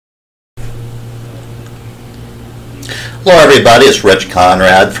Hello everybody, it's Rich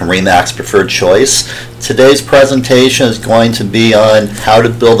Conrad from RE/MAX Preferred Choice. Today's presentation is going to be on how to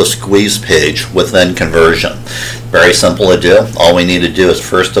build a squeeze page within Kunversion. Very simple to do. All we need to do is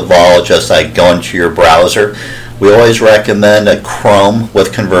first of all just go into your browser. We always recommend a Chrome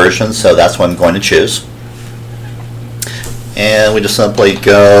with Kunversion, so that's what I'm going to choose. And we just simply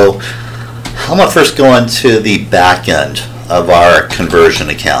go, I'm going to first go into the back end of our Kunversion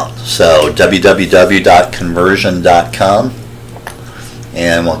account. So www.kunversion.com,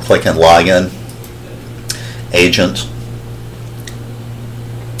 and we'll click on Login, Agent,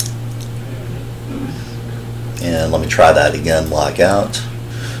 and let me try that again, log out.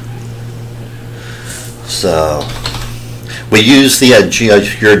 So we use the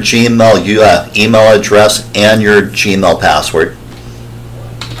your Gmail email address and your Gmail password.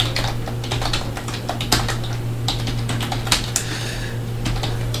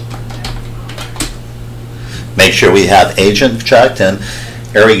 Make sure we have agent checked, and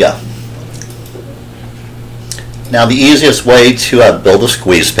here we go. Now the easiest way to build a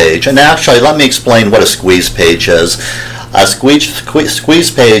squeeze page, and actually let me explain what a squeeze page is. A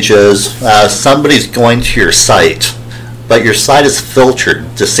squeeze page is somebody's going to your site, but your site is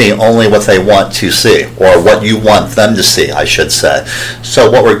filtered to see only what they want to see, or what you want them to see, I should say.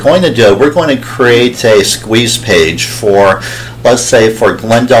 So what we're going to do, we're going to create a squeeze page for, let's say, for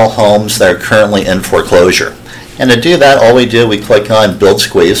Glendale homes that are currently in foreclosure. And to do that, all we do, we click on Build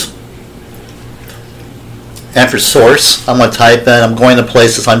Squeeze. And for source, I'm going to type in, I'm going to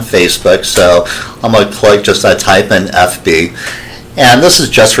place this on Facebook, so I'm going to click just type in FB. And this is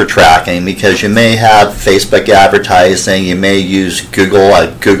just for tracking, because you may have Facebook advertising, you may use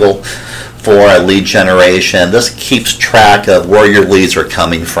Google for lead generation. This keeps track of where your leads are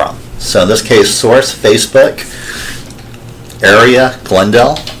coming from. So in this case, source, Facebook, area,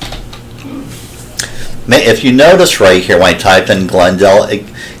 Glendale. If you notice right here when I typed in Glendale, it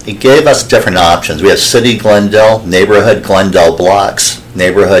gave us different options. We have City Glendale, Neighborhood Glendale Blocks,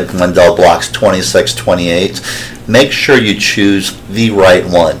 Neighborhood Glendale Blocks 26, 28. Make sure you choose the right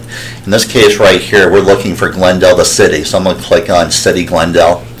one. In this case right here, we're looking for Glendale, the city. So I'm going to click on City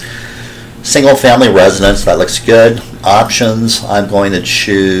Glendale. Single family residence, that looks good. Options, I'm going to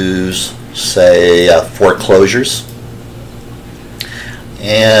choose, say, foreclosures.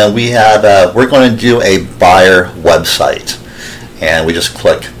 And we have, we're going to do a buyer website. And we just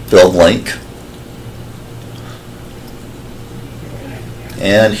click Build Link.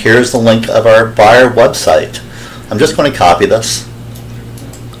 And here's the link of our buyer website. I'm just going to copy this.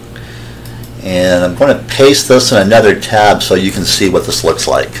 And I'm going to paste this in another tab so you can see what this looks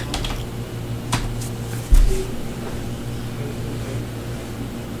like.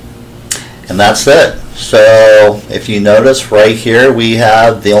 And that's it. So if you notice right here, we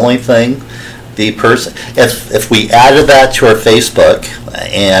have the only thing, the person, if we added that to our Facebook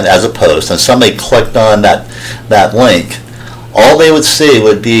and as a post, and somebody clicked on that link, all they would see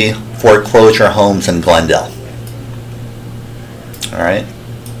would be foreclosure homes in Glendale. All right.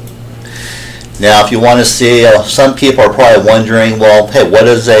 Now, if you want to see, some people are probably wondering, well, hey, what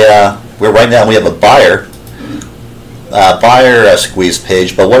is right now we have a buyer squeeze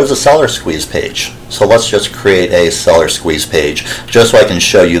page, but what is a seller squeeze page? So let's just create a seller squeeze page just so I can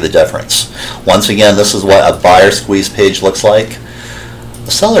show you the difference. Once again, this is what a buyer squeeze page looks like.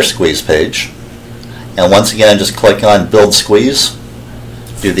 A seller squeeze page, and once again, just click on Build Squeeze.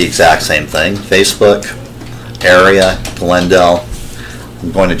 Do the exact same thing. Facebook, area, Glendale.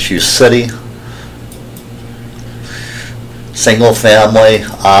 I'm going to choose city. Single family,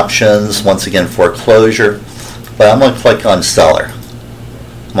 options, once again foreclosure. But I'm going to click on seller.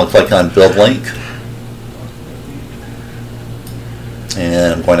 I'm going to click on Build Link.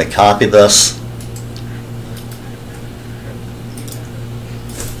 And I'm going to copy this.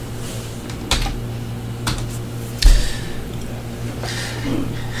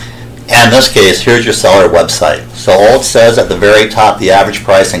 And in this case, here's your seller website. So all it says at the very top, the average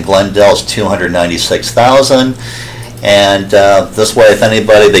price in Glendale is $296,000. And this way, if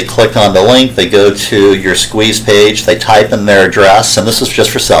anybody, they click on the link, they go to your squeeze page, they type in their address, and this is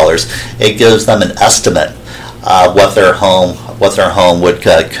just for sellers, it gives them an estimate what their home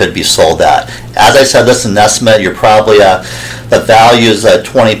could be sold at. As I said, this is an estimate. You're probably the value is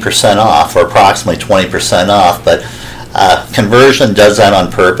 20% off, or approximately 20% off, but Kunversion does that on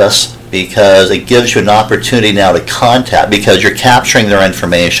purpose, because it gives you an opportunity now to contact, because you're capturing their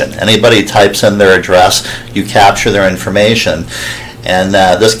information. Anybody types in their address, you capture their information, and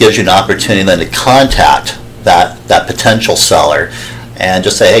this gives you an opportunity then to contact that potential seller and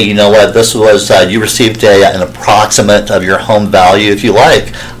just say, hey, you know what, this was, you received an approximate of your home value. If you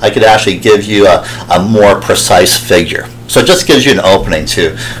like, I could actually give you a more precise figure. So it just gives you an opening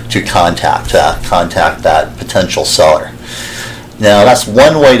to contact that potential seller. Now that's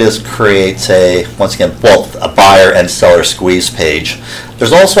one way to create once again, both a buyer and seller squeeze page.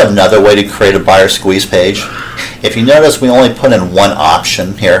 There's also another way to create a buyer squeeze page. If you notice, we only put in one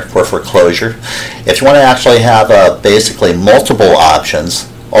option here for foreclosure. If you want to actually have basically multiple options,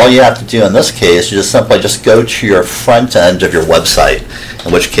 all you have to do in this case is just simply go to your front end of your website,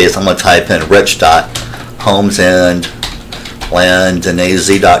 in which case I'm going to type in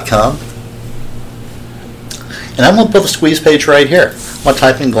rich.homesandlandandaz.com. And I'm going to put the squeeze page right here. I'm going to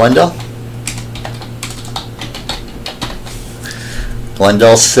type in Glendale.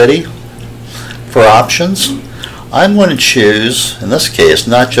 Glendale City. For options, I'm going to choose, in this case,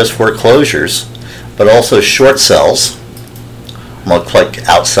 not just foreclosures, but also short sales. I'm going to click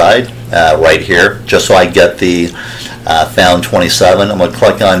outside right here, just so I get the found 27. I'm going to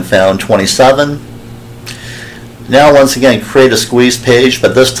click on found 27. Now, once again, create a squeeze page,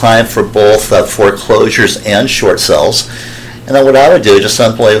 but this time for both foreclosures and short sales. And then what I would do is just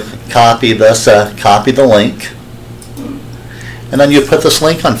simply copy this, copy the link, and then you put this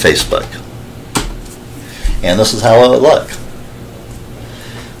link on Facebook. And this is how it would look.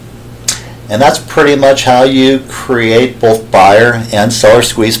 And that's pretty much how you create both buyer and seller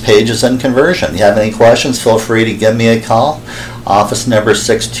squeeze pages in Kunversion. If you have any questions, feel free to give me a call. Office number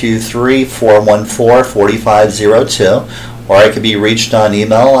 623-414-4502, or I can be reached on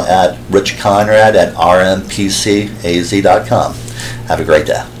email at richconrad@rmpcaz.com. Have a great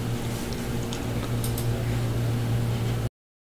day.